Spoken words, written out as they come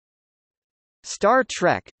Star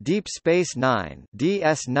Trek – Deep Space Nine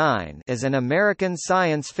 (DS9) is an American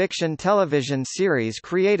science fiction television series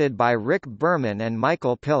created by Rick Berman and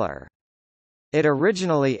Michael Piller. It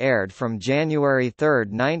originally aired from January 3,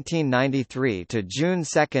 1993 to June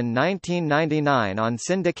 2, 1999 on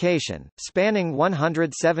syndication, spanning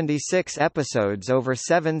 176 episodes over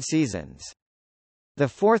 7 seasons. The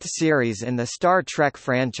fourth series in the Star Trek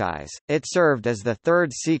franchise, it served as the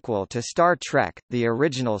third sequel to Star Trek, the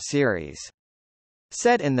original series.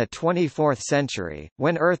 Set in the 24th century,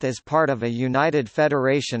 when Earth is part of a united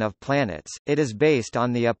federation of planets, it is based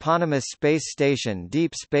on the eponymous space station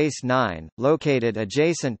Deep Space Nine, located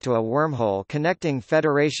adjacent to a wormhole connecting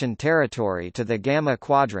Federation territory to the Gamma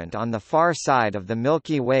Quadrant on the far side of the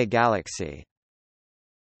Milky Way galaxy.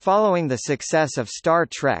 Following the success of Star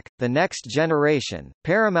Trek: The Next Generation,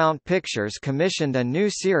 Paramount Pictures commissioned a new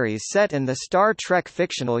series set in the Star Trek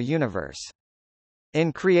fictional universe.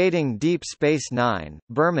 In creating Deep Space Nine,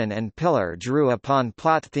 Berman and Piller drew upon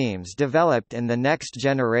plot themes developed in The Next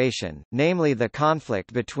Generation, namely the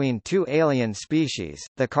conflict between two alien species,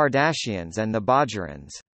 the Cardassians and the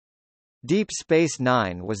Bajorans. Deep Space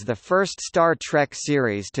Nine was the first Star Trek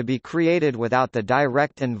series to be created without the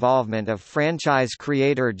direct involvement of franchise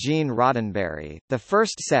creator Gene Roddenberry, the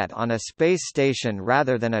first set on a space station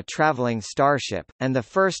rather than a traveling starship, and the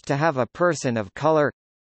first to have a person of color,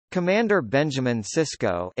 Commander Benjamin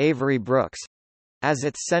Sisko Avery Brooks, as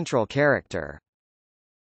its central character.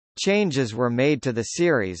 Changes were made to the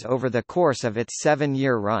series over the course of its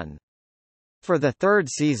 7-year run. For the third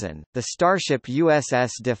season, the starship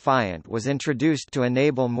USS Defiant was introduced to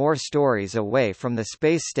enable more stories away from the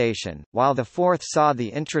space station, while the fourth saw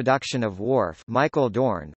the introduction of Worf Michael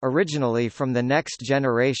Dorn, originally from The Next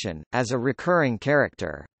Generation, as a recurring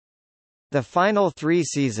character. The final 3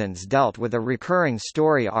 seasons dealt with a recurring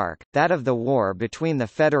story arc, that of the war between the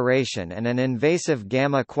Federation and an invasive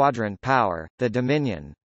Gamma Quadrant power, the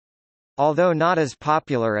Dominion. Although not as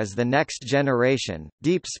popular as The Next Generation,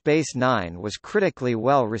 Deep Space Nine was critically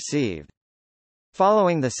well received.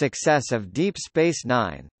 Following the success of Deep Space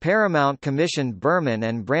Nine, Paramount commissioned Berman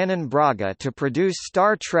and Brannon Braga to produce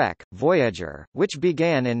Star Trek: Voyager, which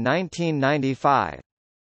began in 1995.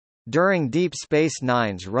 During Deep Space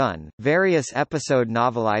Nine's run, various episode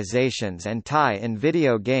novelizations and tie-in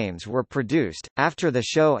video games were produced. After the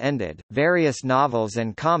show ended, various novels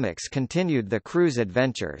and comics continued the crew's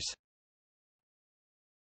adventures.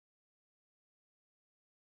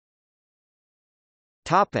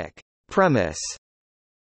 Topic: Premise.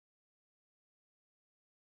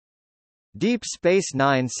 Deep Space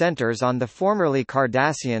Nine centers on the formerly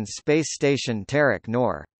Cardassian space station Terok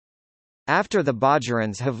Nor. After the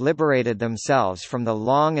Bajorans have liberated themselves from the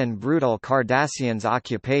long and brutal Cardassians'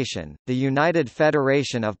 occupation, the United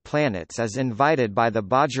Federation of Planets is invited by the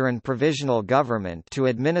Bajoran Provisional Government to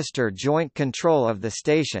administer joint control of the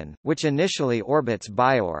station, which initially orbits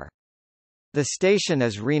Bajor. The station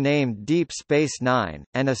is renamed Deep Space Nine,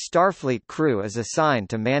 and a Starfleet crew is assigned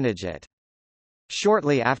to manage it.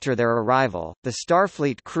 Shortly after their arrival, the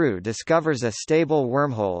Starfleet crew discovers a stable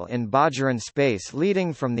wormhole in Bajoran space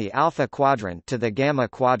leading from the Alpha Quadrant to the Gamma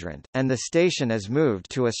Quadrant, and the station is moved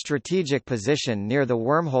to a strategic position near the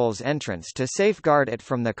wormhole's entrance to safeguard it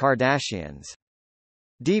from the Cardassians.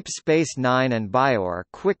 Deep Space Nine and Bajor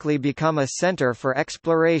quickly become a center for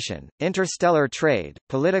exploration, interstellar trade,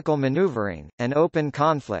 political maneuvering, and open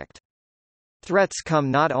conflict. Threats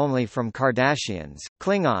come not only from Cardassians,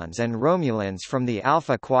 Klingons and Romulans from the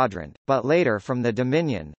Alpha Quadrant, but later from the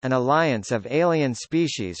Dominion, an alliance of alien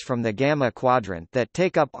species from the Gamma Quadrant that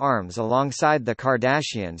take up arms alongside the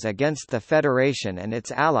Cardassians against the Federation and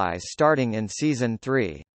its allies starting in Season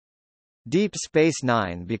 3. Deep Space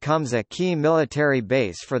Nine becomes a key military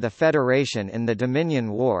base for the Federation in the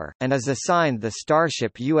Dominion War, and is assigned the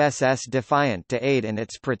starship USS Defiant to aid in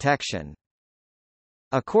its protection.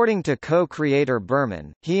 According to co-creator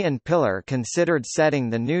Berman, he and Piller considered setting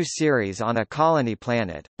the new series on a colony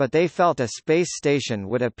planet, but they felt a space station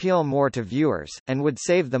would appeal more to viewers, and would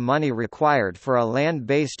save the money required for a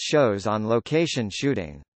land-based shows on location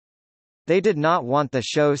shooting. They did not want the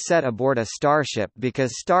show set aboard a starship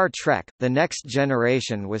because Star Trek: The Next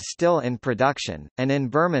Generation was still in production, and in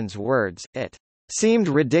Berman's words, it seemed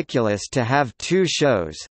ridiculous to have 2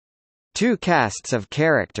 shows, 2 casts of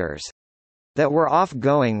characters, that were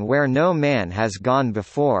off-going where no man has gone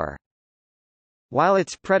before. While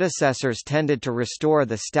its predecessors tended to restore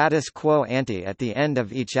the status quo ante at the end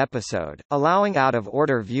of each episode, allowing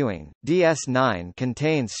out-of-order viewing, DS9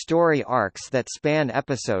 contains story arcs that span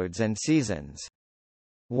episodes and seasons.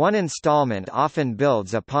 One installment often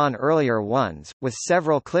builds upon earlier ones, with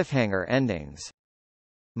several cliffhanger endings.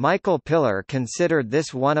 Michael Piller considered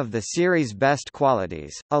this one of the series' best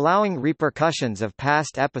qualities, allowing repercussions of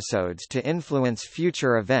past episodes to influence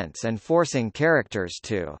future events and forcing characters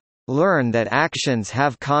to learn that actions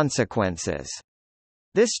have consequences.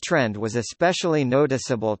 This trend was especially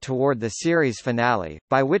noticeable toward the series finale,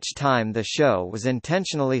 by which time the show was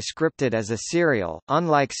intentionally scripted as a serial.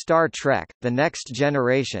 Unlike Star Trek: The Next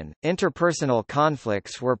Generation, interpersonal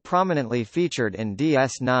conflicts were prominently featured in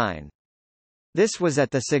DS9. This was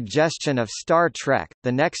at the suggestion of Star Trek: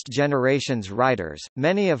 The Next Generation's writers,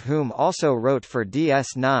 many of whom also wrote for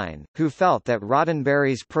DS9, who felt that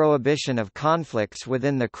Roddenberry's prohibition of conflicts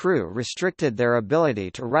within the crew restricted their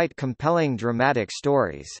ability to write compelling dramatic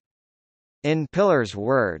stories. In Piller's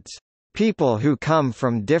words, "People who come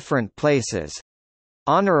from different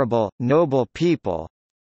places—honorable, noble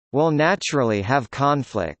people—will naturally have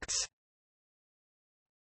conflicts."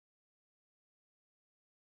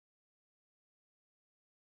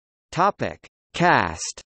 Topic: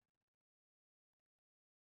 Cast.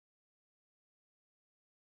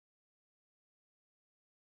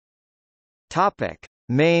 Topic: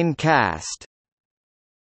 Main cast.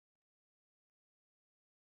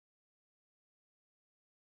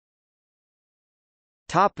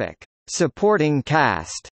 Topic: Supporting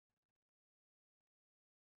cast.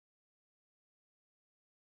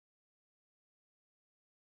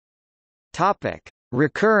 Topic: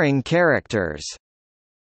 Recurring characters.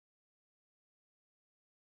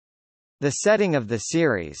 The setting of the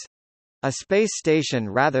series—a space station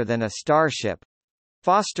rather than a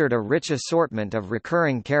starship—fostered a rich assortment of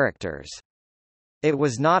recurring characters. It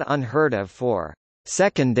was not unheard of for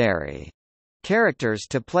secondary characters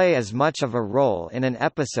to play as much of a role in an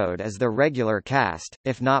episode as the regular cast,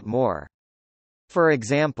 if not more. For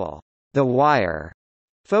example, The Wire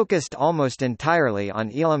focused almost entirely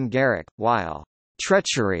on Elam Garak, while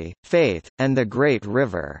Treachery, Faith, and the Great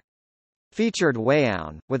River featured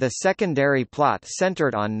Wayown, with a secondary plot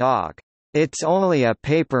centered on Nog. It's Only a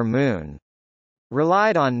Paper Moon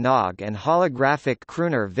relied on Nog and holographic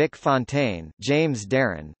crooner Vic Fontaine, James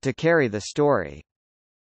Darren, to carry the story.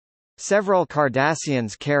 Several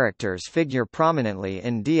Cardassians characters figure prominently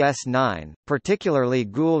in DS9, particularly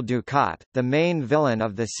Gul Dukat, the main villain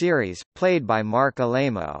of the series, played by Mark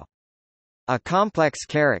Alamo. A complex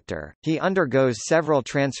character, he undergoes several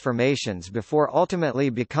transformations before ultimately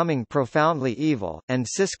becoming profoundly evil, and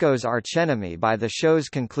Sisko's archenemy by the show's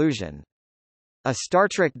conclusion. A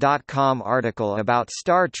StarTrek.com article about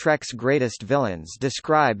Star Trek's greatest villains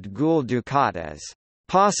described Gul Dukat as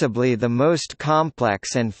possibly the most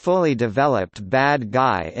complex and fully developed bad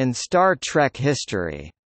guy in Star Trek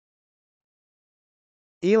history.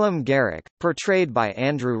 Elam Garak, portrayed by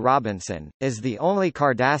Andrew Robinson, is the only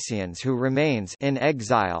Cardassians who remains in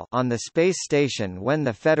exile on the space station when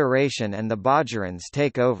the Federation and the Bajorans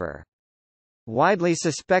take over. Widely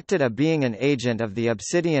suspected of being an agent of the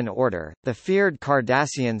Obsidian Order, the feared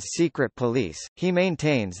Cardassians' secret police, he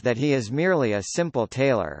maintains that he is merely a simple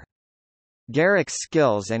tailor. Garak's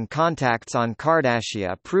skills and contacts on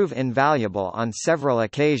Cardassia prove invaluable on several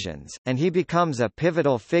occasions, and he becomes a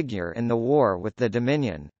pivotal figure in the war with the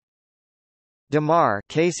Dominion. Damar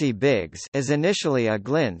Casey Biggs is initially a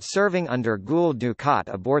Glynn serving under Gul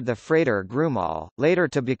Dukat aboard the freighter Grumall, later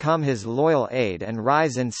to become his loyal aide and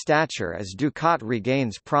rise in stature as Dukat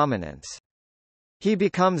regains prominence. He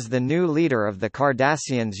becomes the new leader of the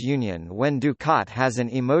Cardassians Union when Dukat has an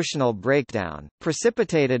emotional breakdown,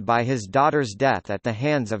 precipitated by his daughter's death at the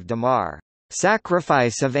hands of Damar,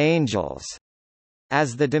 sacrifice of angels.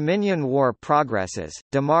 As the Dominion War progresses,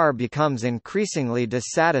 Damar becomes increasingly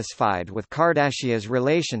dissatisfied with Cardassia's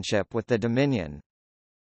relationship with the Dominion.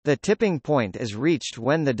 The tipping point is reached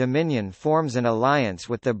when the Dominion forms an alliance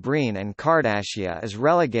with the Breen and Cardassia is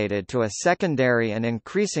relegated to a secondary and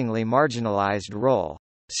increasingly marginalized role.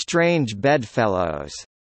 Strange bedfellows.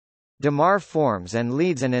 Damar forms and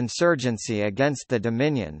leads an insurgency against the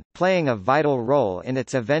Dominion, playing a vital role in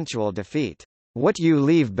its eventual defeat. What You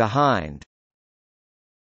Leave Behind.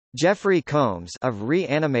 Jeffrey Combs of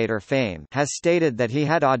Reanimator fame has stated that he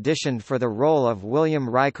had auditioned for the role of William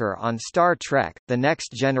Riker on Star Trek: The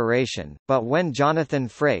Next Generation, but when Jonathan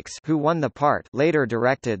Frakes, who won the part, later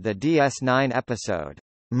directed the DS9 episode,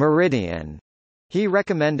 Meridian, he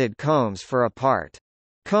recommended Combs for a part.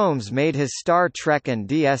 Combs made his Star Trek and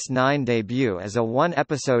DS9 debut as a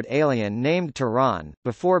one-episode alien named Tehran,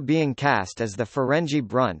 before being cast as the Ferengi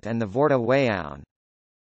Brunt and the Vorta Wayown.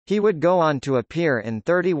 He would go on to appear in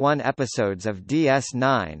 31 episodes of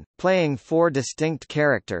DS9, playing 4 distinct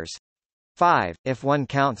characters—5, if one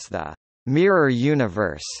counts the Mirror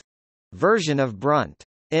Universe version of Brunt.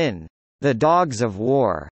 In The Dogs of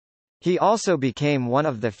War, He also became one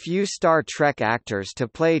of the few Star Trek actors to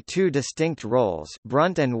play two distinct roles,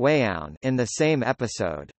 Brunt and Weyoun, in the same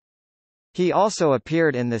episode. He also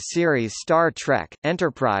appeared in the series Star Trek: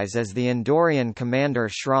 Enterprise as the Andorian Commander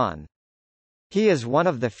Shran. He is one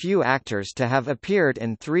of the few actors to have appeared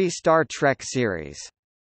in 3 Star Trek series.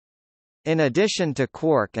 In addition to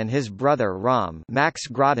Quark and his brother Rom, Max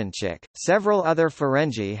Grodenchik, several other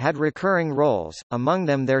Ferengi had recurring roles, among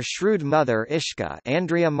them their shrewd mother Ishka,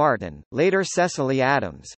 Andrea Martin, later Cecily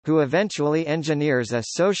Adams, who eventually engineers a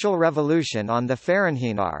social revolution on the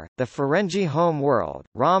Ferenginar, the Ferengi home world,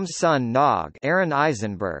 Rom's son Nog, Aaron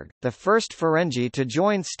Eisenberg, the first Ferengi to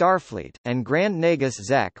join Starfleet, and Grand Nagus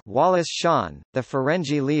Zek, Wallace Shawn, the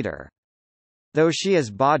Ferengi leader. Though she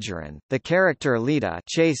is Bajoran, the character Lita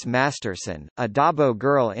Chase Masterson, a Dabo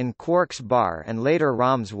girl in Quark's bar and later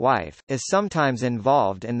Rom's wife, is sometimes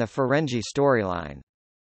involved in the Ferengi storyline.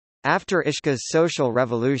 After Ishka's social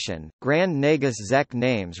revolution, Grand Nagus Zek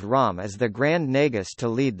names Rom as the Grand Nagus to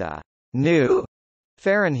lead the new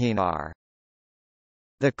Ferenginar.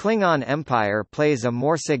 The Klingon Empire plays a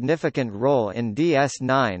more significant role in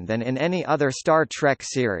DS9 than in any other Star Trek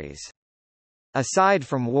series. Aside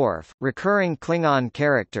from Worf, recurring Klingon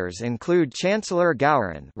characters include Chancellor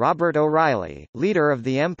Gowron, Robert O'Reilly, leader of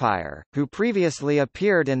the Empire, who previously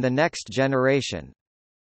appeared in The Next Generation.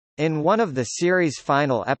 In one of the series'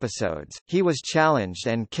 final episodes, he was challenged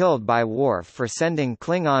and killed by Worf for sending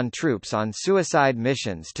Klingon troops on suicide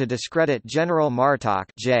missions to discredit General Martok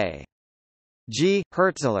J. G.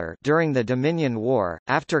 Hertzler during the Dominion War.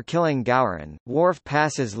 After killing Gowron, Worf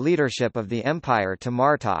passes leadership of the Empire to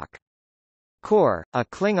Martok. Kor, a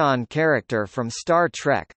Klingon character from Star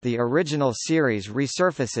Trek, the original series,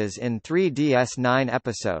 resurfaces in 3 DS9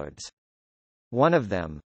 episodes. One of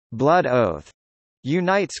them, Blood Oath,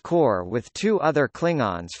 unites Kor with 2 other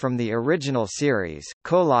Klingons from the original series,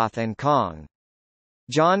 Koloth and Kong.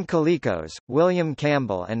 John Colicos, William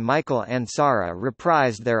Campbell and Michael Ansara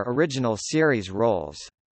reprised their original series roles.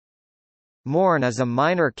 Morn is a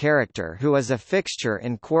minor character who is a fixture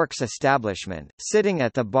in Quark's establishment, sitting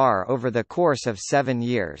at the bar over the course of 7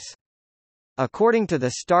 years. According to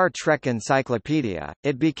the Star Trek Encyclopedia,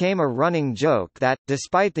 it became a running joke that,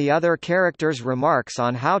 despite the other characters' remarks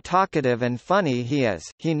on how talkative and funny he is,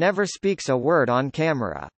 he never speaks a word on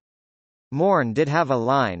camera. Morn did have a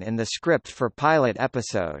line in the script for pilot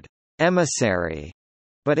episode, Emissary,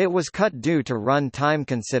 but it was cut due to run-time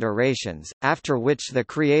considerations, after which the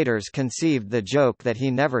creators conceived the joke that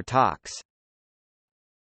he never talks.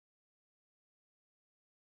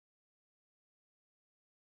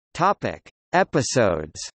 Topic: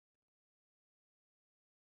 Episodes.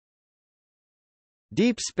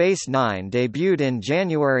 Deep Space Nine debuted in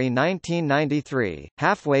January 1993,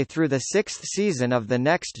 halfway through the 6th season of The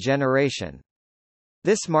Next Generation.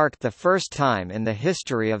 This marked the first time in the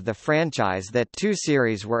history of the franchise that 2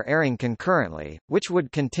 series were airing concurrently, which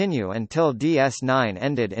would continue until DS9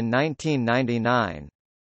 ended in 1999.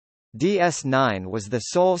 DS9 was the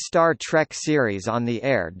sole Star Trek series on the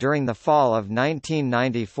air during the fall of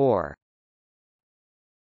 1994.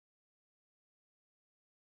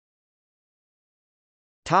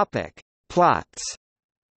 Topic: Plots.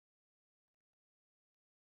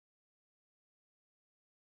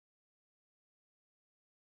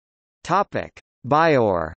 Topic: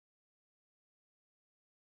 Bajor.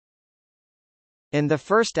 In the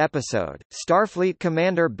first episode, Starfleet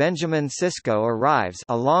Commander Benjamin Sisko arrives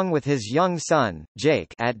along with his young son,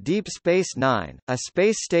 Jake, at Deep Space Nine, a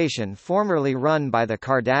space station formerly run by the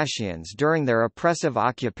Kardashians during their oppressive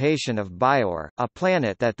occupation of Bajor, a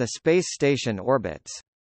planet that the space station orbits.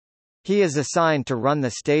 He is assigned to run the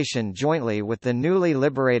station jointly with the newly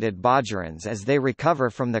liberated Bajorans as they recover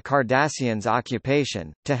from the Cardassians'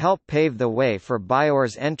 occupation, to help pave the way for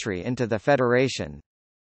Bajor's entry into the Federation.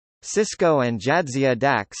 Sisko and Jadzia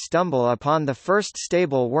Dax stumble upon the first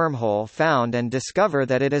stable wormhole found and discover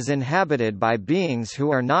that it is inhabited by beings who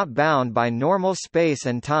are not bound by normal space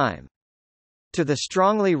and time. To the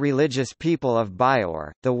strongly religious people of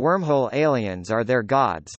Bajor, the wormhole aliens are their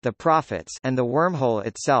gods, the prophets, and the wormhole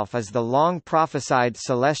itself is the long-prophesied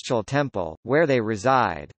celestial temple, where they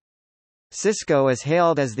reside. Sisko is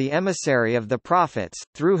hailed as the emissary of the prophets,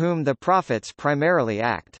 through whom the prophets primarily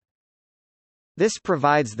act. This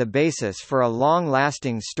provides the basis for a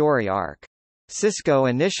long-lasting story arc. Sisko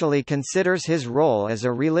initially considers his role as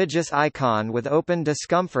a religious icon with open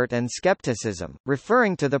discomfort and skepticism,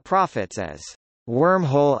 referring to the prophets as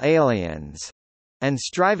wormhole aliens, and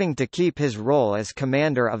striving to keep his role as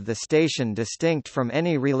commander of the station distinct from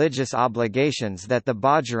any religious obligations that the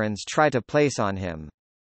Bajorans try to place on him.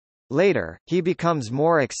 Later, he becomes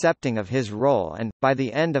more accepting of his role and, by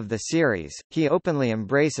the end of the series, he openly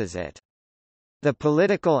embraces it. The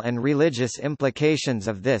political and religious implications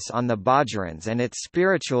of this on the Bajorans and its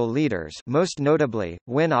spiritual leaders, most notably,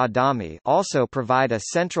 Win Adami, also provide a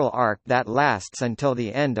central arc that lasts until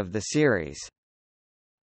the end of the series.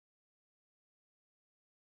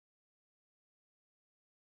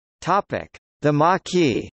 The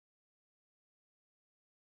Maquis.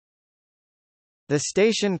 The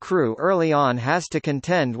station crew early on has to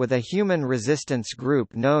contend with a human resistance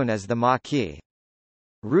group known as the Maquis.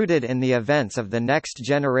 Rooted in the events of the Next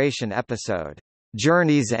Generation episode,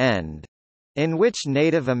 Journey's End, in which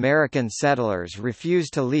Native American settlers refuse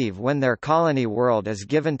to leave when their colony world is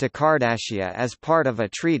given to Cardassia as part of a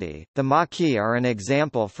treaty, the Maquis are an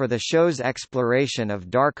example for the show's exploration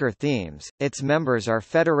of darker themes. Its members are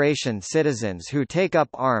Federation citizens who take up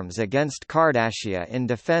arms against Cardassia in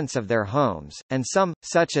defense of their homes, and some,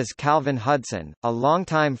 such as Calvin Hudson, a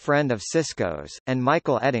longtime friend of Sisko's, and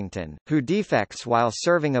Michael Eddington, who defects while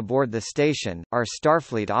serving aboard the station, are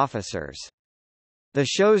Starfleet officers. The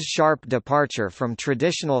show's sharp departure from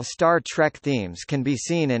traditional Star Trek themes can be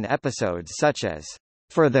seen in episodes such as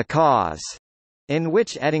For the Cause, in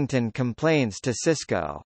which Eddington complains to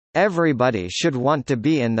Sisko, "Everybody should want to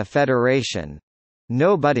be in the Federation.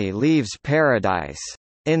 Nobody leaves paradise.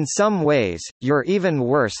 In some ways, you're even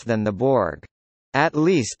worse than the Borg. At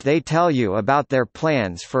least they tell you about their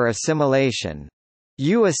plans for assimilation.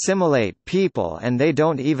 You assimilate people and they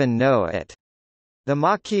don't even know it." The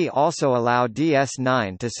Maquis also allow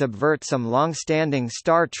DS9 to subvert some long-standing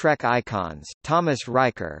Star Trek icons. Thomas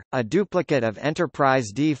Riker, a duplicate of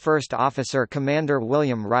Enterprise D First Officer Commander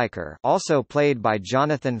William Riker, also played by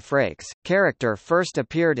Jonathan Frakes, character first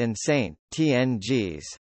appeared in Saint TNG's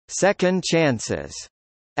Second Chances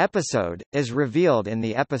episode, is revealed in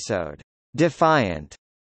the episode Defiant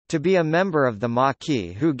to be a member of the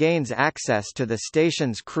Maquis who gains access to the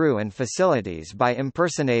station's crew and facilities by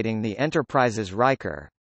impersonating the Enterprise's Riker.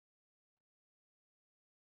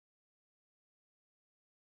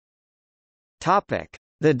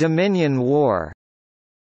 The Dominion War.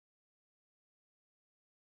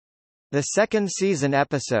 The second season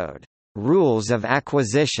episode, Rules of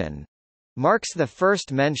Acquisition, marks the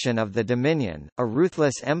first mention of the Dominion, a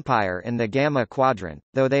ruthless empire in the Gamma Quadrant,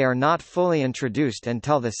 though they are not fully introduced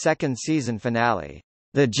until the second season finale,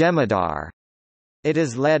 the Jem'Hadar. It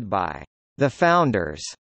is led by the Founders,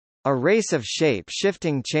 a race of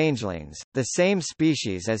shape-shifting changelings, the same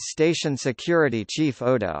species as Station Security Chief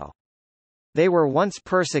Odo. They were once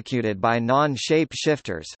persecuted by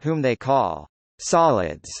non-shape-shifters whom they call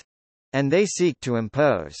solids, and they seek to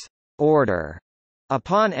impose order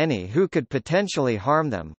upon any who could potentially harm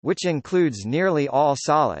them, which includes nearly all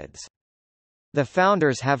solids. The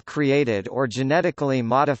Founders have created or genetically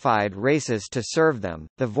modified races to serve them,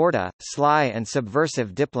 the Vorta, sly and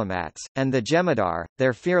subversive diplomats, and the Jem'Hadar,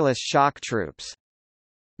 their fearless shock troops.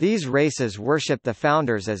 These races worship the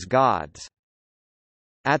Founders as gods.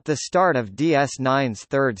 At the start of DS9's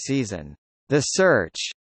third season, The Search,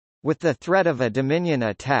 with the threat of a Dominion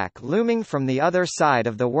attack looming from the other side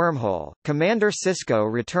of the wormhole, Commander Sisko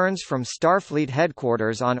returns from Starfleet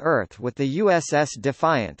headquarters on Earth with the USS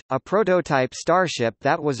Defiant, a prototype starship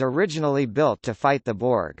that was originally built to fight the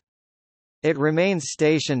Borg. It remains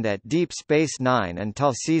stationed at Deep Space Nine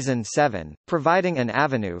until Season 7, providing an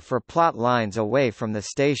avenue for plot lines away from the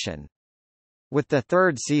station. With the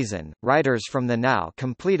third season, writers from the now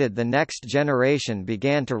completed The Next Generation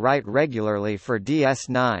began to write regularly for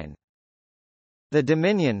DS9. The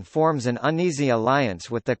Dominion forms an uneasy alliance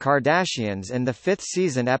with the Cardassians in the fifth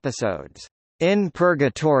season episodes, In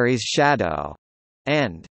Purgatory's Shadow,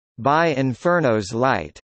 and By Inferno's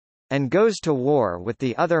Light, and goes to war with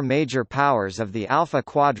the other major powers of the Alpha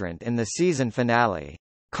Quadrant in the season finale,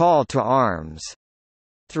 Call to Arms.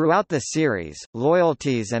 Throughout the series,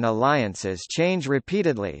 loyalties and alliances change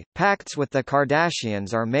repeatedly, pacts with the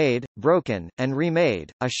Cardassians are made, broken, and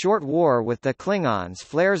remade, a short war with the Klingons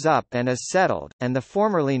flares up and is settled, and the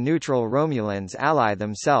formerly neutral Romulans ally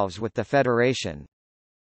themselves with the Federation.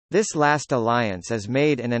 This last alliance is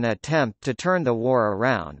made in an attempt to turn the war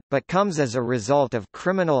around, but comes as a result of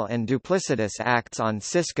criminal and duplicitous acts on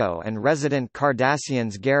Sisko and resident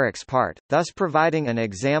Cardassians Garrick's part, thus providing an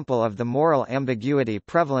example of the moral ambiguity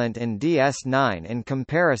prevalent in DS9 in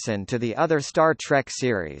comparison to the other Star Trek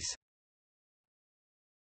series.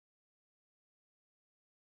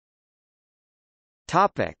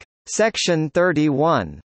 Section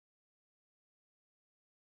 31.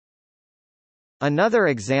 Another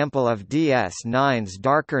example of DS9's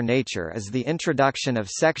darker nature is the introduction of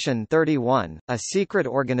Section 31, a secret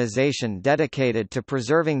organization dedicated to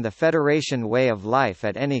preserving the Federation way of life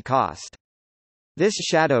at any cost. This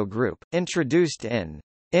shadow group, introduced in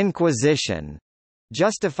Inquisition,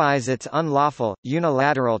 justifies its unlawful,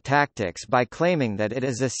 unilateral tactics by claiming that it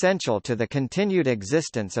is essential to the continued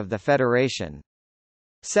existence of the Federation.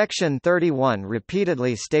 Section 31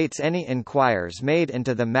 repeatedly states any inquiries made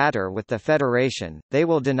into the matter with the Federation, they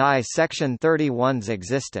will deny Section 31's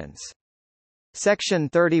existence. Section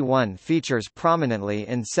 31 features prominently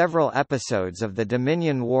in several episodes of the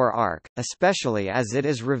Dominion War arc, especially as it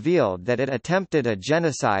is revealed that it attempted a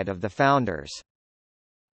genocide of the founders.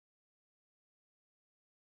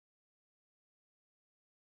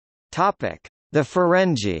 The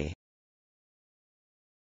Ferengi.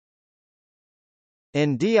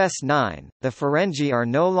 In DS9, the Ferengi are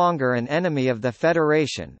no longer an enemy of the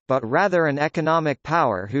Federation, but rather an economic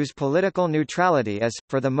power whose political neutrality is,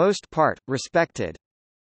 for the most part, respected.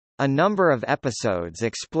 A number of episodes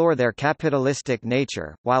explore their capitalistic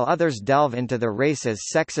nature, while others delve into the race's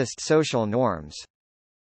sexist social norms.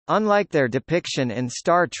 Unlike their depiction in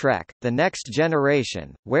Star Trek, The Next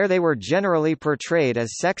Generation, where they were generally portrayed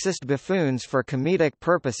as sexist buffoons for comedic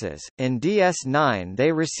purposes, in DS9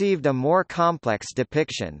 they received a more complex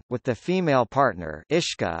depiction, with the female partner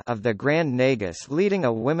Ishka of the Grand Nagus leading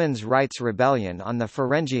a women's rights rebellion on the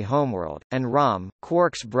Ferengi homeworld, and Rom,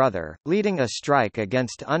 Quark's brother, leading a strike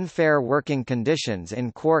against unfair working conditions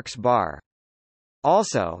in Quark's bar.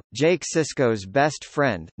 Also, Jake Sisko's best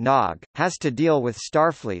friend, Nog, has to deal with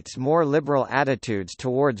Starfleet's more liberal attitudes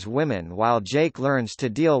towards women while Jake learns to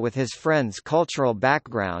deal with his friend's cultural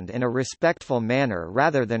background in a respectful manner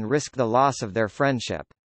rather than risk the loss of their friendship.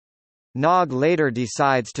 Nog later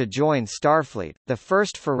decides to join Starfleet, the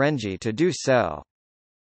first Ferengi to do so.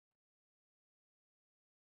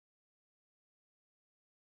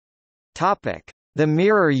 The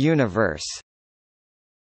Mirror Universe.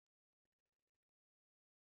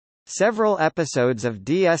 Several episodes of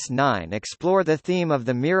DS9 explore the theme of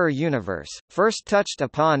the Mirror Universe, first touched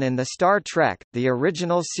upon in the Star Trek, the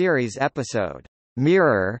original series episode,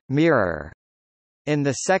 Mirror, Mirror. In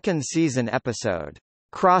the second season episode,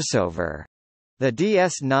 Crossover, the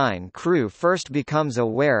DS9 crew first becomes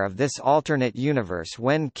aware of this alternate universe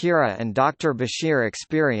when Kira and Dr. Bashir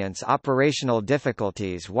experience operational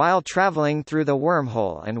difficulties while traveling through the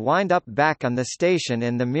wormhole and wind up back on the station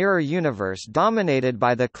in the Mirror Universe dominated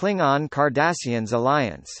by the Klingon Cardassians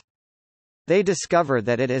alliance. They discover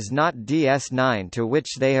that it is not DS9 to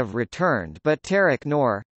which they have returned but Tarek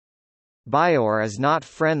Nor. Bajor is not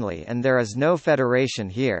friendly and there is no Federation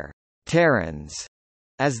here. Terrans,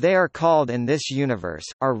 as they are called in this universe,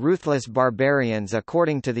 are ruthless barbarians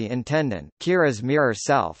according to the Intendant, Kira's mirror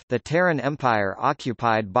self. The Terran Empire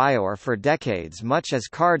occupied Bajor for decades, much as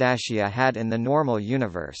Cardassia had in the normal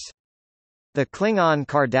universe. The Klingon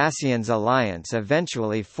Cardassians alliance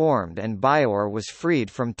eventually formed and Bajor was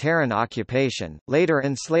freed from Terran occupation, later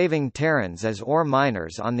enslaving Terrans as ore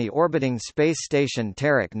miners on the orbiting space station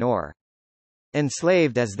Tarek Nor.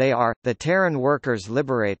 Enslaved as they are, the Terran workers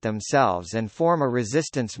liberate themselves and form a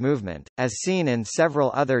resistance movement, as seen in several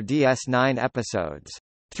other DS9 episodes.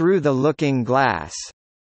 Through the Looking Glass,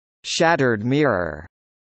 Shattered Mirror,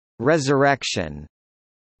 Resurrection,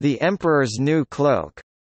 The Emperor's New Cloak.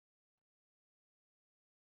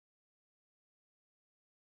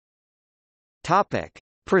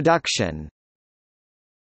 Production.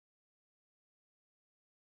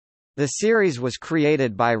 The series was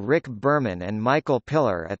created by Rick Berman and Michael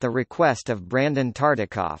Piller at the request of Brandon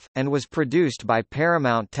Tartikoff, and was produced by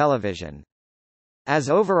Paramount Television. As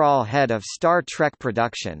overall head of Star Trek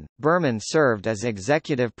production, Berman served as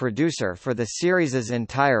executive producer for the series's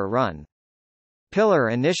entire run. Piller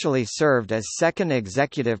initially served as second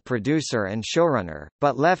executive producer and showrunner,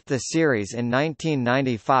 but left the series in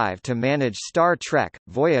 1995 to manage Star Trek,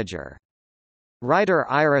 Voyager. Writer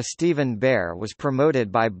Ira Stephen Bear was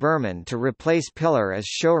promoted by Berman to replace Piller as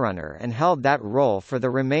showrunner and held that role for the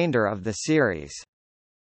remainder of the series.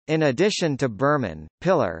 In addition to Berman,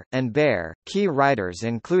 Piller, and Bear, key writers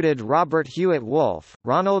included Robert Hewitt Wolfe,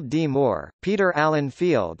 Ronald D. Moore, Peter Allen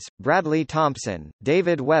Fields, Bradley Thompson,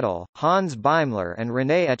 David Weddle, Hans Beimler and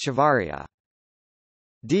Renee Echevarria.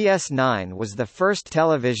 DS9 was the first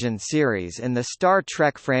television series in the Star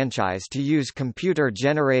Trek franchise to use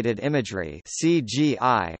computer-generated imagery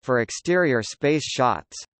 (CGI) for exterior space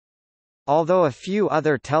shots. Although a few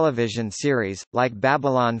other television series, like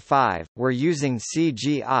Babylon 5, were using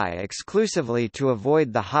CGI exclusively to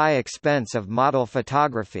avoid the high expense of model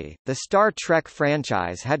photography, the Star Trek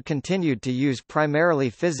franchise had continued to use primarily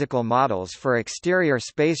physical models for exterior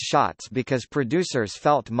space shots because producers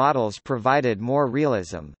felt models provided more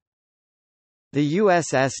realism. The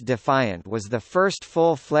USS Defiant was the first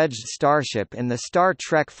full-fledged starship in the Star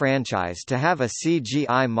Trek franchise to have a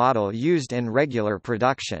CGI model used in regular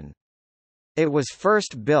production. It was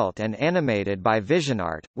first built and animated by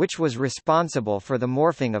VisionArt, which was responsible for the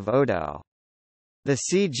morphing of Odo. The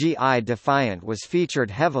CGI Defiant was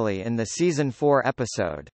featured heavily in the Season 4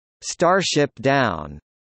 episode, Starship Down,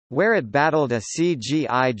 where it battled a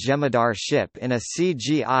CGI Jemadar ship in a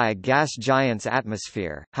CGI gas giant's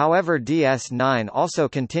atmosphere. However, DS9 also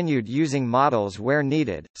continued using models where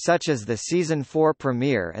needed, such as the Season 4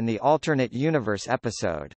 premiere and the alternate universe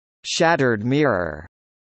episode, Shattered Mirror.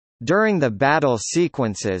 During the battle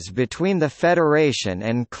sequences between the Federation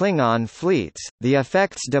and Klingon fleets, the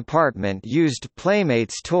effects department used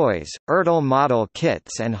Playmates toys, Ertl model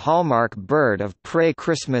kits and Hallmark Bird of Prey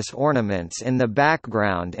Christmas ornaments in the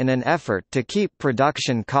background in an effort to keep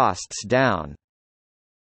production costs down.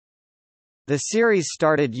 The series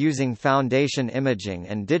started using Foundation Imaging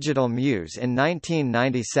and Digital Muse in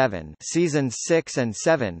 1997, seasons 6 and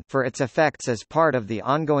 7, for its effects as part of the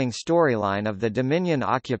ongoing storyline of the Dominion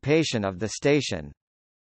occupation of the station.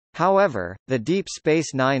 However, the Deep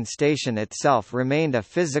Space Nine station itself remained a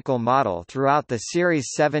physical model throughout the series'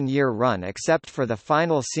 7-year run except for the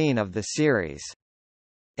final scene of the series.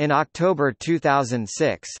 In October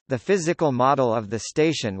 2006, the physical model of the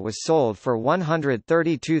station was sold for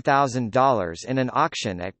 $132,000 in an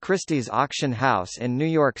auction at Christie's Auction House in New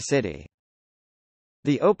York City.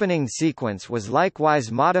 The opening sequence was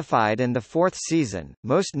likewise modified in the fourth season,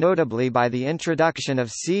 most notably by the introduction of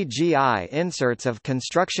CGI inserts of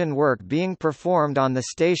construction work being performed on the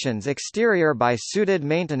station's exterior by suited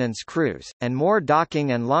maintenance crews, and more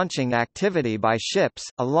docking and launching activity by ships,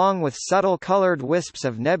 along with subtle colored wisps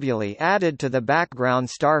of nebulae added to the background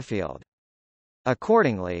starfield.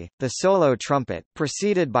 Accordingly, the solo trumpet,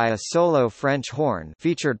 preceded by a solo French horn,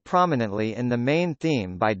 featured prominently in the main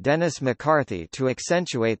theme by Dennis McCarthy to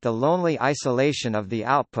accentuate the lonely isolation of the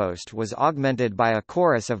outpost, was augmented by a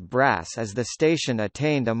chorus of brass as the station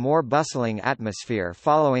attained a more bustling atmosphere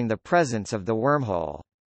following the presence of the wormhole.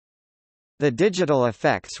 The digital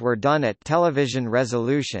effects were done at television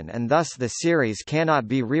resolution and thus the series cannot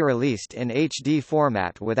be re-released in HD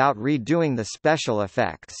format without redoing the special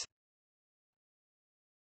effects.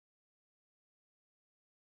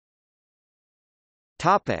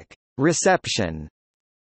 Topic: Reception.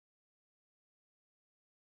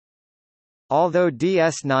 Although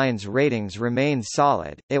DS9's ratings remained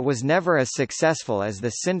solid, it was never as successful as the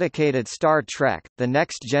syndicated Star Trek: The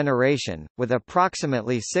Next Generation, with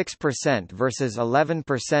approximately 6% versus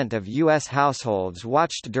 11% of U.S. households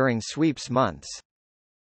watched during sweeps months.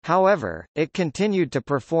 However, it continued to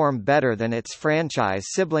perform better than its franchise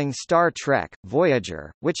sibling Star Trek: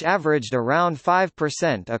 Voyager, which averaged around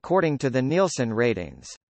 5% according to the Nielsen ratings.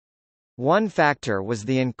 One factor was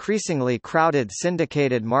the increasingly crowded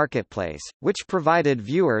syndicated marketplace, which provided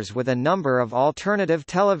viewers with a number of alternative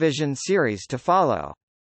television series to follow.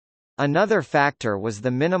 Another factor was the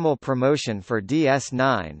minimal promotion for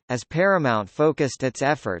DS9, as Paramount focused its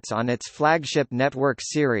efforts on its flagship network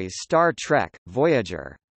series Star Trek: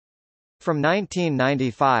 Voyager. From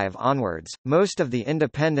 1995 onwards, most of the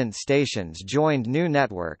independent stations joined new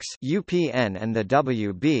networks UPN and the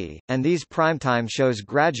WB, and these primetime shows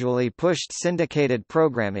gradually pushed syndicated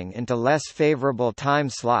programming into less favorable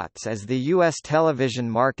time slots as the U.S. television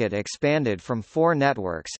market expanded from 4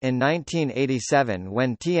 networks in 1987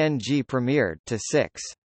 when TNG premiered to 6.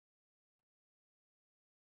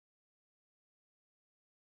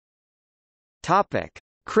 Topic: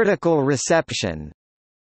 Critical reception.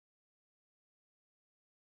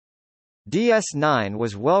 DS9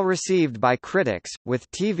 was well received by critics, with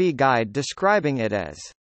TV Guide describing it as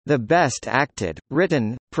the best acted,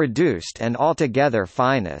 written, produced and altogether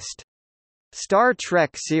finest Star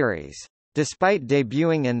Trek series. Despite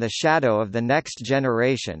debuting in the shadow of The Next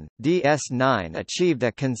Generation, DS9 achieved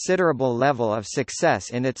a considerable level of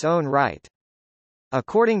success in its own right.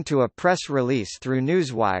 According to a press release through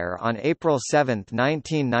Newswire on April 7,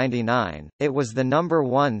 1999, it was the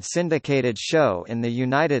 #1 syndicated show in the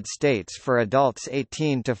United States for adults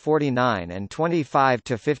 18 to 49 and 25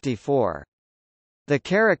 to 54. The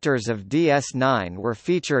characters of DS9 were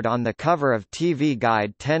featured on the cover of TV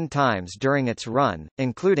Guide 10 times during its run,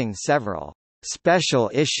 including several special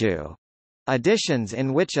issue editions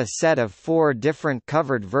in which a set of 4 different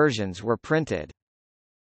covered versions were printed.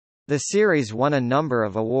 The series won a number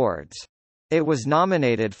of awards. It was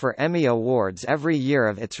nominated for Emmy Awards every year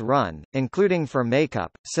of its run, including for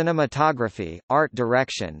makeup, cinematography, art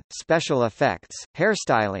direction, special effects,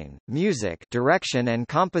 hairstyling, music direction and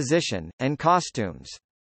composition, and costumes.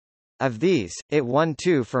 Of these, it won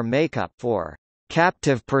 2 for makeup for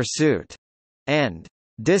Captive Pursuit and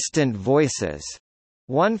Distant Voices,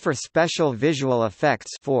 1 for special visual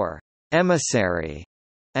effects for Emissary,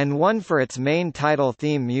 and 1 for its main title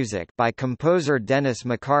theme music by composer Dennis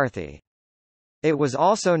McCarthy. It was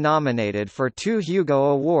also nominated for 2 Hugo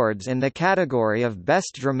Awards in the category of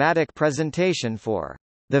Best Dramatic Presentation for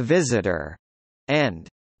The Visitor and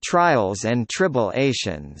Trials and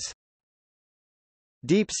Tribulations.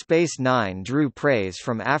 Deep Space Nine drew praise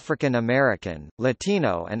from African American,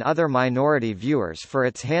 Latino and other minority viewers for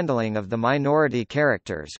its handling of the minority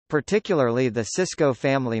characters, particularly the Sisko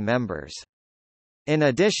family members. In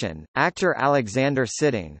addition, actor Alexander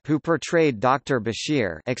Siddig, who portrayed Dr.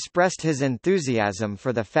 Bashir, expressed his enthusiasm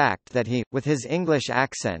for the fact that he, with his English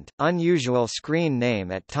accent, unusual screen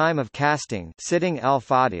name at time of casting Siddig El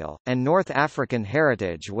Fadil, and North African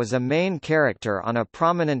heritage was a main character on a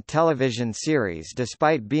prominent television series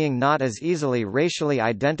despite being not as easily racially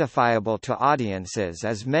identifiable to audiences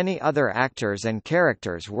as many other actors and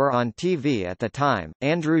characters were on TV at the time.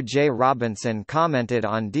 Andrew J. Robinson commented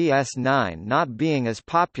on DS9 not being as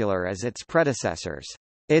popular as its predecessors.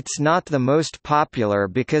 "It's not the most popular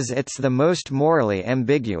because it's the most morally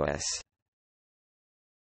ambiguous.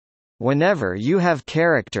 Whenever you have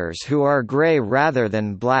characters who are gray rather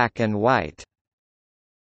than black and white.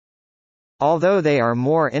 Although they are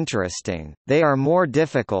more interesting, they are more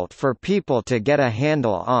difficult for people to get a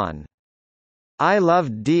handle on. I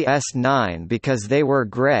loved DS9 because they were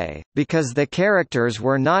gray, because the characters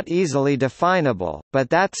were not easily definable, but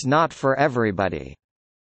that's not for everybody."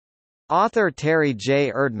 Author Terry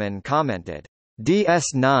J. Erdman commented,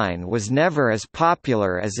 DS9 was never as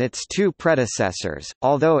popular as its 2 predecessors,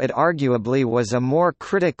 although it arguably was a more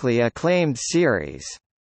critically acclaimed series.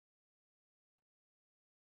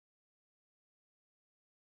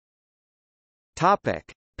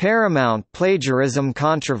 Topic: Paramount plagiarism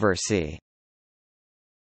controversy.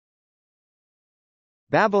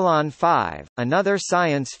 Babylon 5, another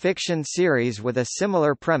science fiction series with a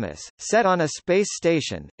similar premise, set on a space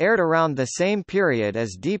station, aired around the same period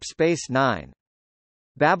as Deep Space Nine.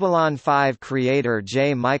 Babylon 5 creator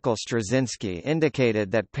J. Michael Straczynski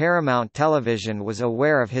indicated that Paramount Television was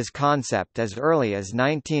aware of his concept as early as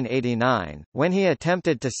 1989, when he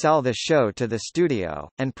attempted to sell the show to the studio,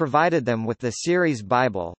 and provided them with the series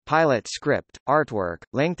Bible, pilot script, artwork,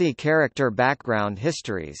 lengthy character background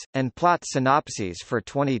histories, and plot synopses for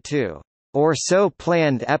 22 or so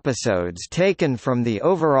planned episodes taken from the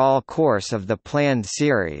overall course of the planned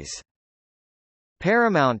series.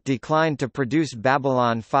 Paramount declined to produce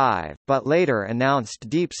Babylon 5, but later announced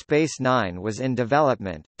Deep Space Nine was in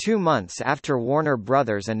development, 2 months after Warner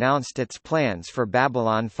Bros. Announced its plans for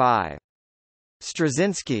Babylon 5.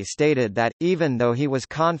 Straczynski stated that, even though he was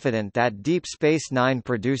confident that Deep Space Nine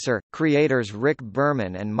creators Rick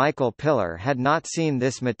Berman and Michael Piller had not seen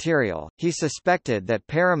this material, he suspected that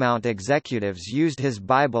Paramount executives used his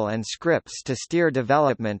Bible and scripts to steer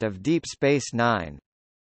development of Deep Space Nine.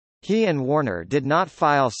 He and Warner did not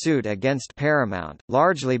file suit against Paramount,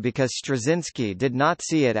 largely because Straczynski did not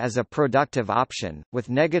see it as a productive option,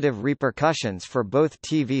 with negative repercussions for both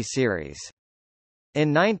TV series.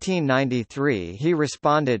 In 1993 he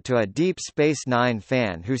responded to a Deep Space Nine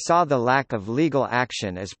fan who saw the lack of legal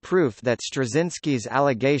action as proof that Straczynski's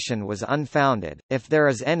allegation was unfounded. "If there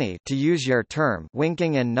is any, to use your term,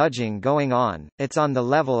 winking and nudging going on, it's on the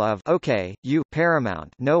level of, okay, you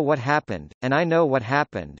Paramount know what happened, and I know what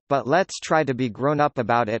happened, but let's try to be grown up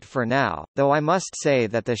about it for now, though I must say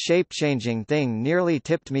that the shape-changing thing nearly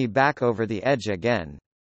tipped me back over the edge again.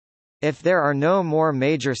 If there are no more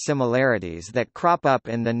major similarities that crop up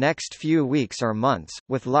in the next few weeks or months,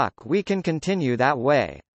 with luck we can continue that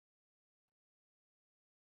way."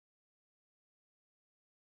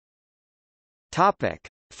 Topic: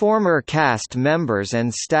 Former cast members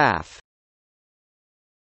and staff.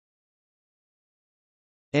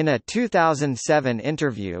 In a 2007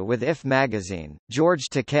 interview with IF magazine, George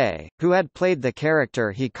Takei, who had played the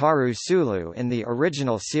character Hikaru Sulu in the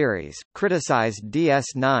original series, criticized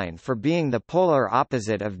DS9 for being the polar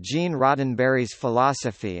opposite of Gene Roddenberry's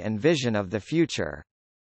philosophy and vision of the future.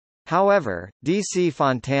 However, D.C.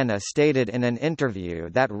 Fontana stated in an interview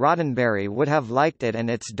that Roddenberry would have liked it and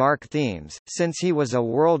its dark themes, since he was a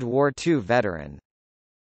World War II veteran.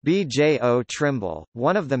 B.J.O. Trimble,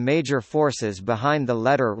 one of the major forces behind the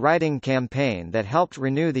letter-writing campaign that helped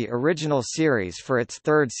renew the original series for its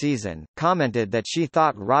third season, commented that she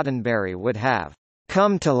thought Roddenberry would have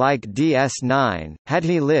come to like DS9, had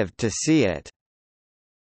he lived to see it,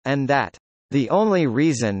 and that the only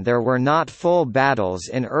reason there were not full battles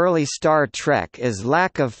in early Star Trek is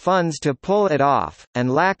lack of funds to pull it off,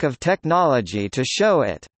 and lack of technology to show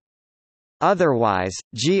it. Otherwise,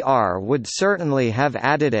 GR would certainly have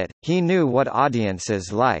added it, he knew what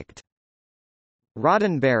audiences liked.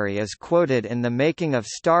 Roddenberry is quoted in the making of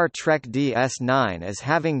Star Trek DS9 as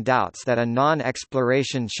having doubts that a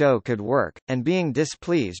non-exploration show could work, and being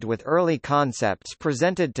displeased with early concepts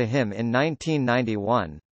presented to him in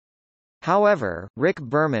 1991. However, Rick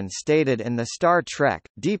Berman stated in the Star Trek,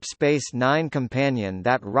 Deep Space Nine companion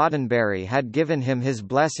that Roddenberry had given him his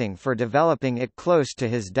blessing for developing it close to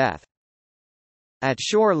his death. At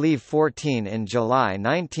Shore Leave 14 in July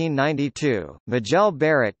 1992, Majel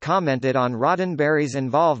Barrett commented on Roddenberry's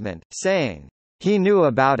involvement, saying, "He knew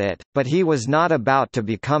about it, but he was not about to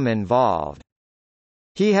become involved.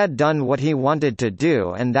 He had done what he wanted to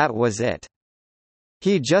do and that was it.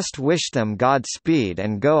 He just wished them Godspeed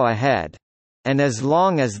and go ahead. And as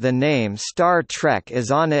long as the name Star Trek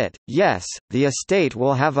is on it, yes, the estate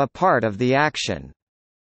will have a part of the action."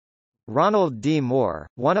 Ronald D. Moore,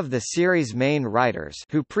 one of the series' main writers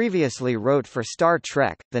who previously wrote for Star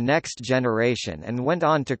Trek, The Next Generation and went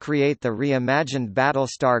on to create the reimagined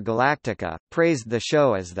Battlestar Galactica, praised the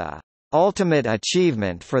show as the ultimate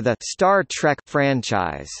achievement for the Star Trek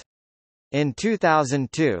franchise. In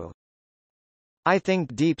 2002, "I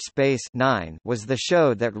think Deep Space Nine was the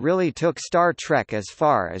show that really took Star Trek as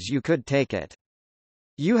far as you could take it.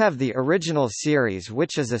 You have the original series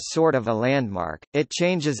which is a sort of a landmark, it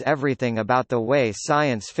changes everything about the way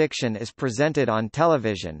science fiction is presented on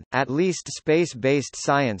television, at least space-based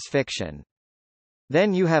science fiction.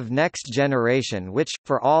 Then you have Next Generation which,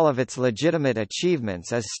 for all of its legitimate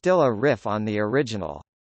achievements is still a riff on the original.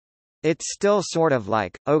 It's still sort of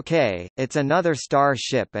like, okay, it's another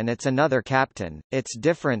starship and it's another captain, it's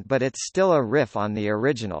different but it's still a riff on the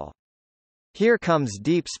original. Here comes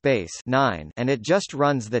Deep Space Nine and it just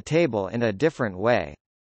runs the table in a different way.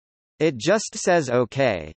 It just says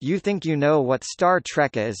okay, you think you know what Star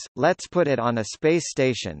Trek is, let's put it on a space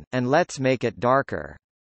station, and let's make it darker.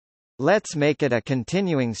 Let's make it a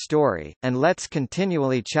continuing story, and let's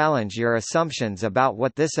continually challenge your assumptions about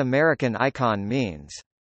what this American icon means.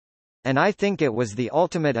 And I think it was the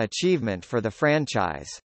ultimate achievement for the franchise.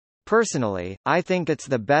 Personally, I think it's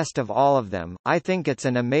the best of all of them, I think it's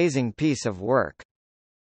an amazing piece of work."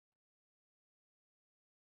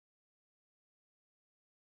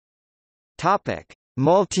 Topic: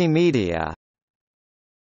 Multimedia.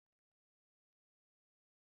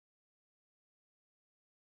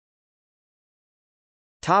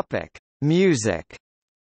 Topic: Music.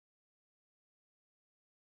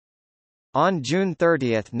 On June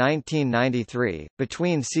 30, 1993,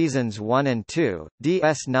 between seasons 1 and 2,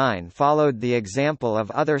 DS9 followed the example of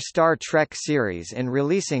other Star Trek series in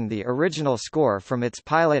releasing the original score from its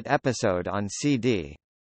pilot episode on CD.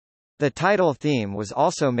 The title theme was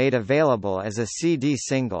also made available as a CD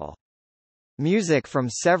single. Music from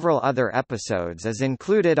several other episodes is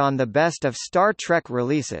included on the Best of Star Trek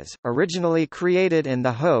releases, originally created in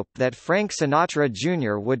the hope that Frank Sinatra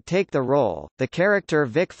Jr. would take the role. The character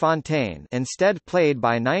Vic Fontaine, instead played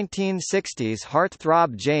by 1960s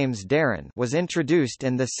heartthrob James Darren, was introduced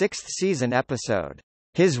in the sixth season episode,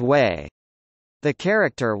 His Way. The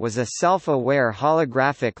character was a self-aware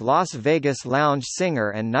holographic Las Vegas lounge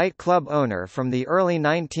singer and nightclub owner from the early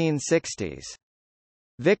 1960s.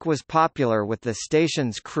 Vic was popular with the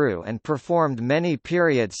station's crew and performed many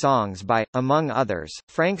period songs by, among others,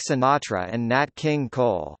 Frank Sinatra and Nat King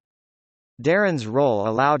Cole. Darren's role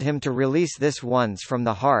allowed him to release This One's From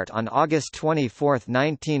the Heart on August 24,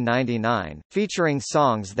 1999, featuring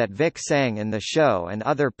songs that Vic sang in the show and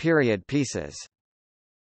other period pieces.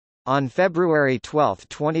 On February 12,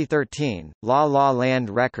 2013, La La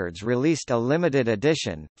Land Records released a limited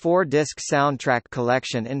edition, 4-disc soundtrack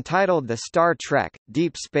collection entitled The Star Trek,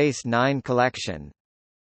 Deep Space Nine Collection.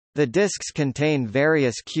 The discs contain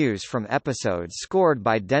various cues from episodes scored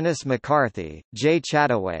by Dennis McCarthy, Jay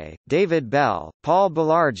Chataway, David Bell, Paul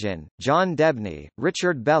Balargian, John Debney,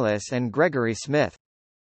 Richard Bellis and Gregory Smith.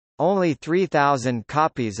 Only 3,000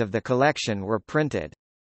 copies of the collection were printed.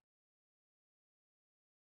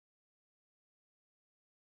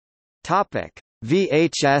 Topic: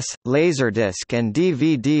 VHS, Laserdisc and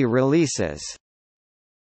DVD releases.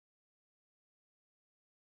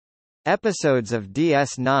 Episodes of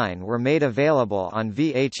DS9 were made available on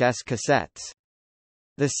VHS cassettes.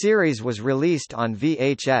 The series was released on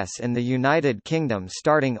VHS in the United Kingdom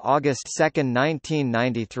starting August 2,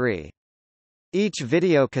 1993. Each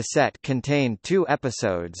video cassette contained 2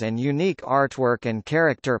 episodes and unique artwork and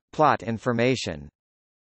character, plot information.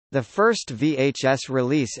 The first VHS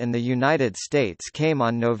release in the United States came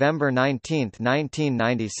on November 19,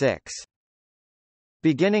 1996.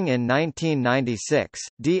 Beginning in 1996,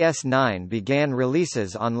 DS9 began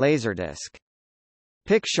releases on Laserdisc.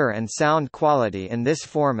 Picture and sound quality in this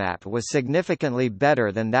format was significantly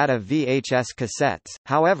better than that of VHS cassettes,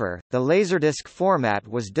 however, the Laserdisc format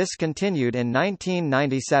was discontinued in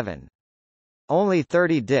 1997. Only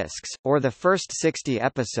 30 discs, or the first 60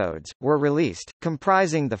 episodes, were released,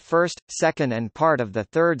 comprising the first, second and part of the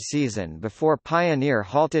third season before Pioneer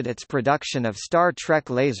halted its production of Star Trek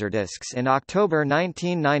Laserdiscs in October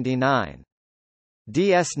 1999.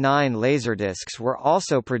 DS9 Laserdiscs were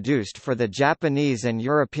also produced for the Japanese and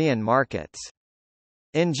European markets.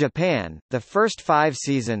 In Japan, the first 5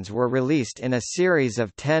 seasons were released in a series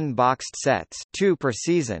of 10 boxed sets, 2 per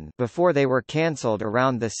season, before they were cancelled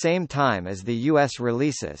around the same time as the US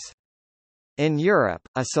releases. In Europe,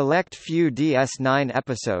 a select few DS9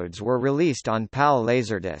 episodes were released on PAL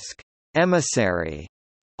Laserdisc. Emissary,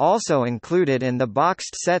 also included in the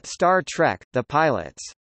boxed set Star Trek, The Pilots,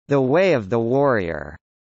 The Way of the Warrior,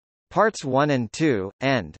 Parts 1 and 2,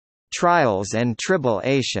 and Trials and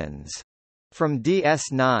Tribble-ations from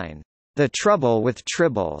DS9. The Trouble with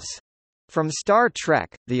Tribbles from Star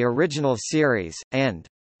Trek, the original series, and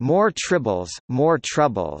More Tribbles, More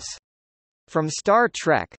Troubles from Star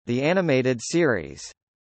Trek, the animated series.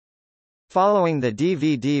 Following the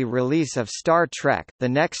DVD release of Star Trek, The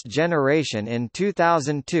Next Generation in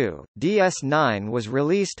 2002, DS9 was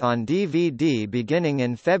released on DVD beginning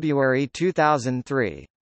in February 2003.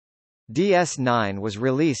 DS9 was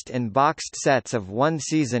released in boxed sets of 1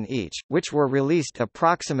 season each, which were released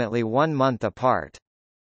approximately 1 month apart.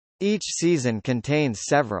 Each season contains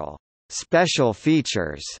several special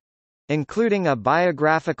features, including a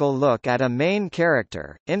biographical look at a main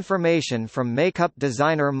character, information from makeup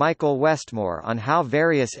designer Michael Westmore on how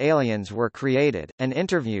various aliens were created, and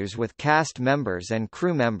interviews with cast members and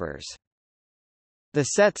crew members. The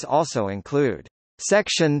sets also include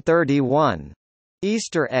Section 31,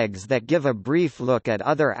 Easter eggs that give a brief look at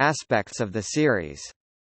other aspects of the series.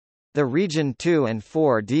 The Region 2 and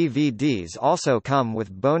 4 DVDs also come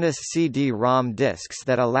with bonus CD-ROM discs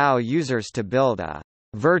that allow users to build a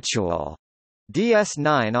virtual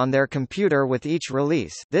DS9 on their computer with each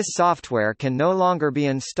release. This software can no longer be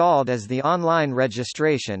installed as the online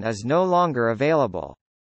registration is no longer available.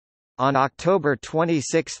 On October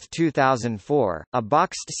 26, 2004, a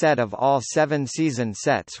boxed set of all 7 season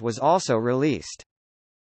sets was also released.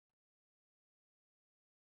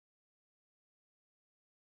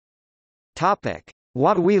 Topic: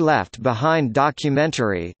 What We Left Behind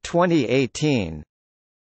documentary 2018.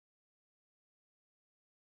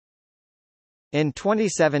 In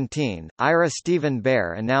 2017, Ira Steven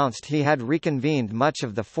Behr announced he had reconvened much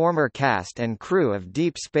of the former cast and crew of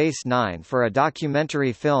Deep Space Nine for a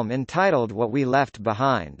documentary film entitled What We Left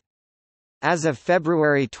Behind. As of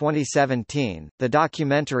February 2017, the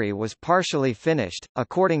documentary was partially finished,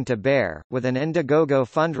 according to Behr, with an Indiegogo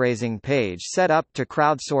fundraising page set up to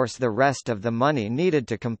crowdsource the rest of the money needed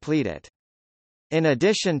to complete it. In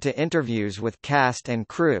addition to interviews with cast and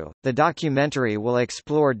crew, the documentary will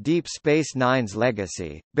explore Deep Space Nine's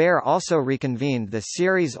legacy. Behr also reconvened the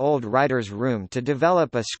series' old writer's room to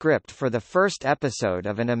develop a script for the first episode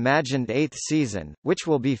of an imagined 8th season, which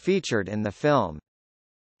will be featured in the film.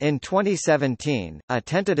 In 2017, a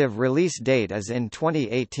tentative release date is in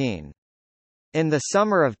 2018. In the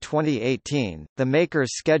summer of 2018, the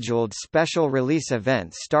makers scheduled special release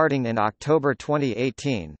events starting in October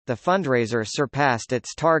 2018. The fundraiser surpassed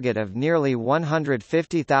its target of nearly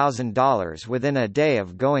 $150,000 within a day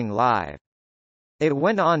of going live. It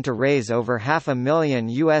went on to raise over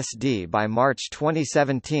 $500,000 by March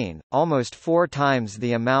 2017, almost 4 times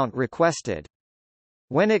the amount requested.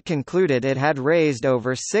 When it concluded, it had raised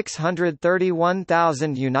over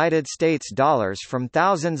 $631,000 from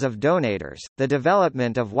thousands of donators. The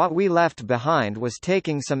development of What We Left Behind was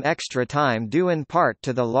taking some extra time due in part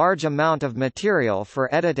to the large amount of material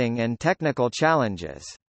for editing and technical challenges.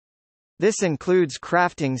 This includes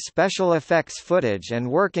crafting special effects footage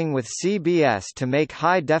and working with CBS to make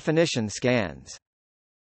high-definition scans.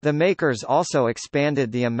 The makers also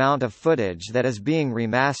expanded the amount of footage that is being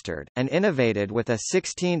remastered, and innovated with a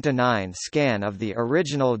 16:9 scan of the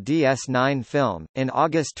original DS9 film. In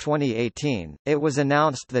August 2018, it was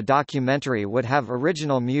announced the documentary would have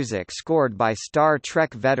original music scored by Star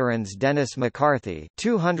Trek veterans Dennis McCarthy,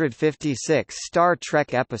 256 Star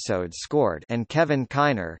Trek episodes scored, and Kevin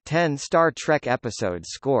Kiner, 10 Star Trek episodes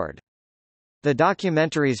scored. The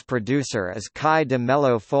documentary's producer is Kai de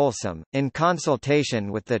Mello Folsom, in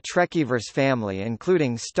consultation with the Trekiverse family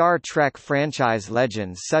including Star Trek franchise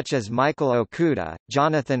legends such as Michael Okuda,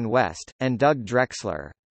 Jonathan West, and Doug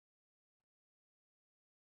Drexler.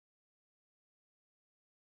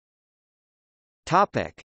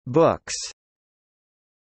 Books.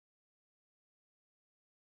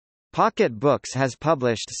 Pocket Books has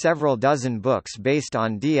published several dozen books based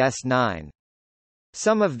on DS9.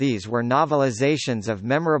 Some of these were novelizations of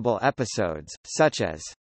memorable episodes, such as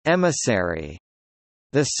Emissary,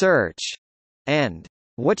 The Search, and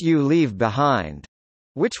What You Leave Behind,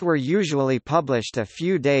 which were usually published a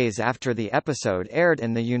few days after the episode aired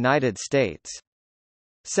in the United States.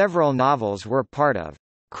 Several novels were part of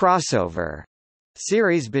crossover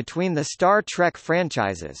series between the Star Trek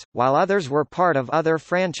franchises, while others were part of other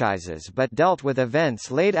franchises but dealt with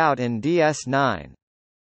events laid out in DS9.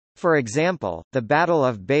 For example, the Battle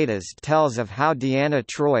of Betas tells of how Deanna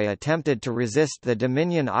Troi attempted to resist the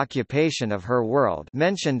Dominion occupation of her world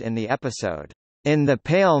mentioned in the episode, In the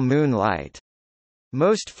Pale Moonlight.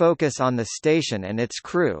 Most focus on the station and its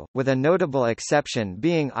crew, with a notable exception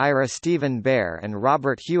being Ira Stephen Bear and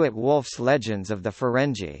Robert Hewitt Wolf's Legends of the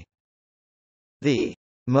Ferengi. The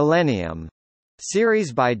Millennium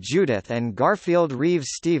series by Judith and Garfield Reeves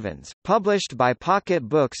Stevens, published by Pocket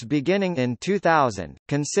Books beginning in 2000,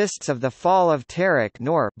 consists of The Fall of Tarek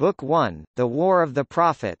Noor Book 1, The War of the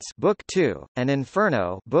Prophets Book 2, and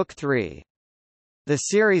Inferno Book 3. The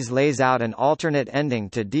series lays out an alternate ending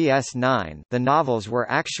to DS9. The novels were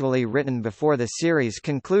actually written before the series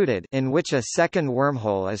concluded, in which a second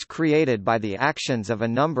wormhole is created by the actions of a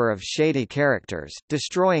number of shady characters,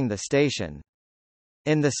 destroying the station.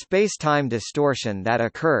 In the space-time distortion that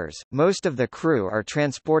occurs, most of the crew are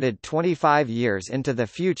transported 25 years into the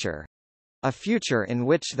future, a future in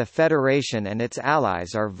which the Federation and its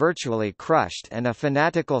allies are virtually crushed and a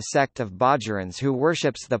fanatical sect of Bajorans who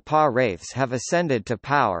worships the Pa-wraiths have ascended to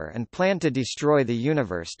power and plan to destroy the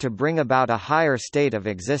universe to bring about a higher state of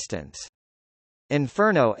existence.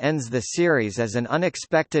 Inferno ends the series as an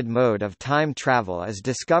unexpected mode of time travel is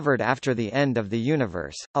discovered after the end of the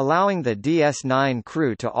universe, allowing the DS9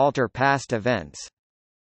 crew to alter past events.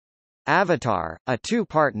 Avatar, a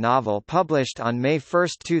two-part novel published on May 1,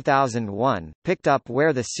 2001, picked up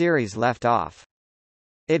where the series left off.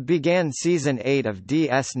 It began Season 8 of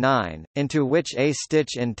DS9, into which A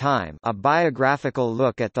Stitch in Time, a biographical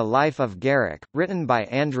look at the life of Garak, written by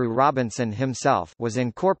Andrew Robinson himself, was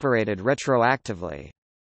incorporated retroactively.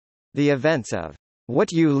 The events of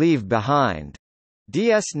What You Leave Behind,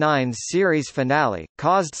 DS9's series finale,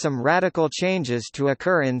 caused some radical changes to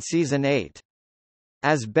occur in Season 8.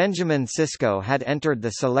 As Benjamin Sisko had entered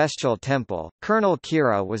the Celestial Temple, Colonel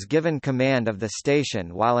Kira was given command of the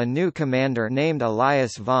station while a new commander named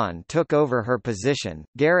Elias Vaughn took over her position.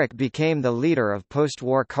 Garak became the leader of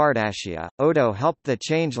post-war Cardassia, Odo helped the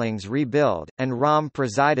Changelings rebuild, and Rom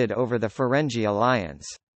presided over the Ferengi Alliance.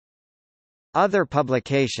 Other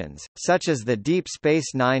publications, such as the Deep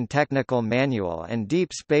Space Nine Technical Manual and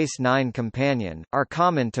Deep Space Nine Companion, are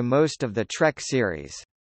common to most of the Trek series.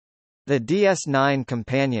 The DS9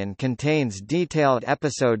 Companion contains detailed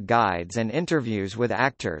episode guides and interviews with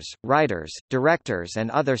actors, writers, directors and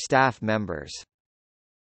other staff members.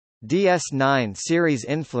 DS9 series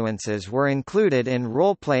influences were included in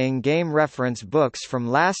role-playing game reference books from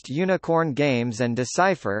Last Unicorn Games and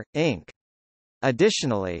Decipher, Inc.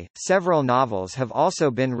 Additionally, several novels have also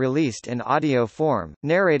been released in audio form,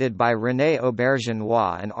 narrated by René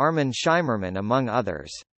Auberjonois and Armin Shimerman among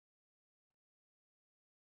others.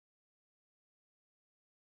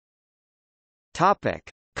 Topic: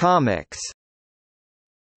 Comics.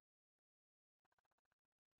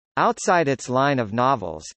 Outside its line of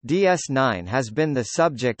novels, DS9 has been the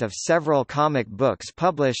subject of several comic books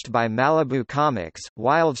published by Malibu Comics,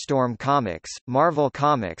 Wildstorm Comics, Marvel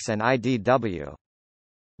Comics and IDW.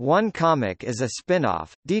 One comic is a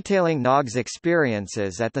spin-off, detailing Nog's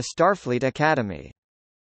experiences at the Starfleet Academy.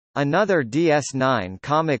 Another DS9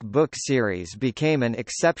 comic book series became an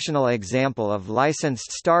exceptional example of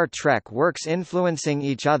licensed Star Trek works influencing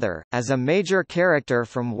each other, as a major character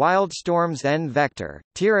from Wildstorm's N-Vector,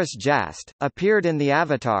 Tiras Jast, appeared in the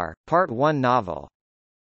Avatar, Part 1 novel.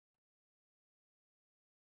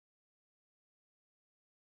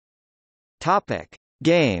 Topic: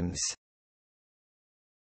 Games.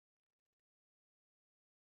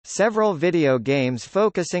 Several video games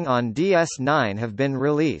focusing on DS9 have been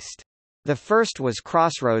released. The first was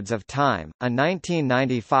Crossroads of Time, a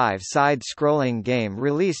 1995 side-scrolling game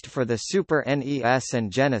released for the Super NES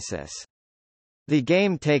and Genesis. The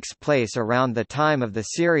game takes place around the time of the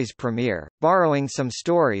series premiere, borrowing some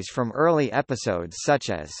stories from early episodes such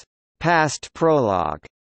as Past Prologue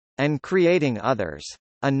and creating others.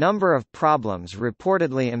 A number of problems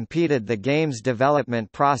reportedly impeded the game's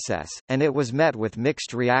development process, and it was met with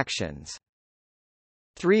mixed reactions.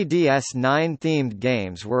 3 DS9 themed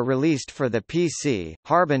games were released for the PC,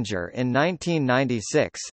 Harbinger in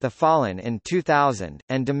 1996, The Fallen in 2000,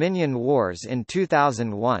 and Dominion Wars in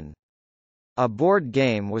 2001. A board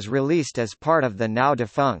game was released as part of the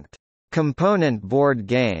now-defunct Component board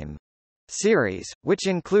game series, which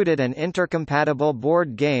included an intercompatible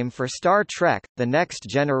board game for Star Trek: The Next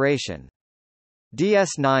Generation.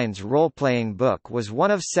 DS9's role-playing book was one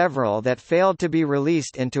of several that failed to be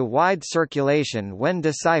released into wide circulation when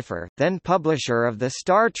Decipher, then publisher of the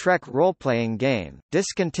Star Trek role-playing game,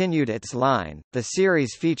 discontinued its line. The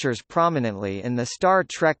series features prominently in the Star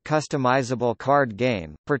Trek customizable card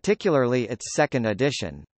game, particularly its second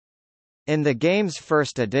edition. In the game's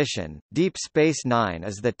first edition, Deep Space Nine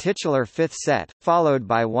is the titular fifth set, followed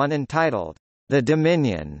by one entitled The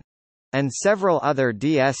Dominion, and several other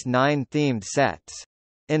DS9-themed sets.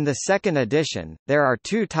 In the second edition, there are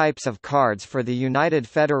two types of cards for the United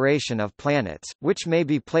Federation of Planets, which may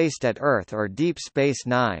be placed at Earth or Deep Space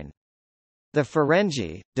Nine. The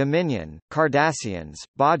Ferengi, Dominion, Cardassians,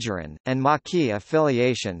 Bajoran, and Maquis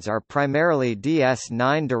affiliations are primarily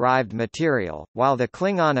DS9-derived material, while the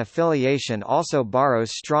Klingon affiliation also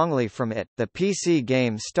borrows strongly from it. The PC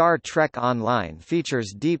game Star Trek Online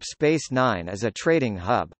features Deep Space Nine as a trading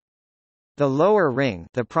hub. The lower ring,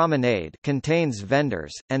 the Promenade, contains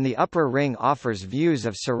vendors, and the upper ring offers views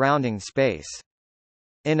of surrounding space.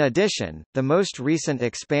 In addition, the most recent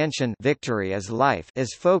expansion, Victory is Life,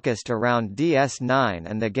 is focused around DS9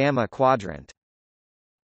 and the Gamma Quadrant.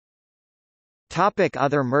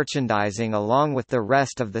 Other merchandising. Along with the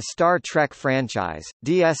rest of the Star Trek franchise,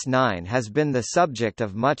 DS9 has been the subject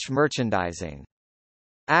of much merchandising.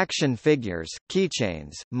 Action figures,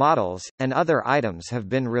 keychains, models, and other items have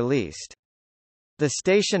been released. The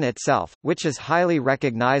station itself, which is highly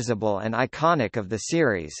recognizable and iconic of the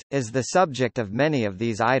series, is the subject of many of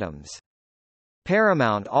these items.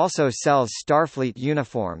 Paramount also sells Starfleet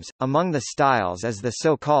uniforms. Among the styles is the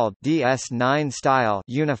so-called DS9 style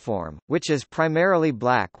uniform, which is primarily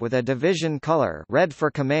black with a division color: red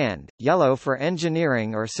for command, yellow for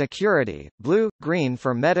engineering or security, blue, green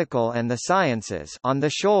for medical and the sciences on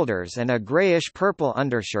the shoulders, and a grayish-purple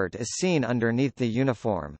undershirt is seen underneath the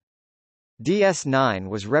uniform. DS9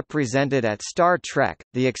 was represented at Star Trek: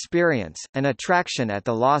 The Experience, an attraction at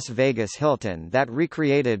the Las Vegas Hilton that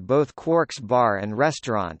recreated both Quark's bar and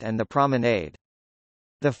restaurant and the Promenade.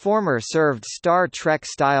 The former served Star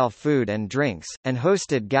Trek-style food and drinks, and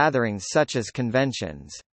hosted gatherings such as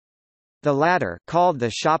conventions. The latter, called the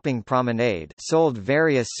Shopping Promenade, sold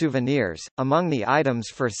various souvenirs. Among the items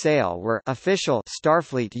for sale were official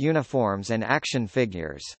Starfleet uniforms and action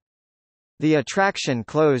figures. The attraction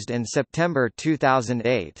closed in September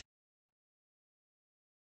 2008.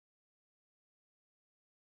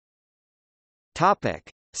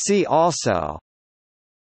 See also: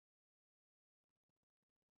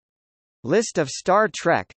 List of Star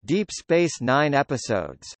Trek: Deep Space Nine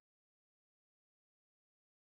episodes.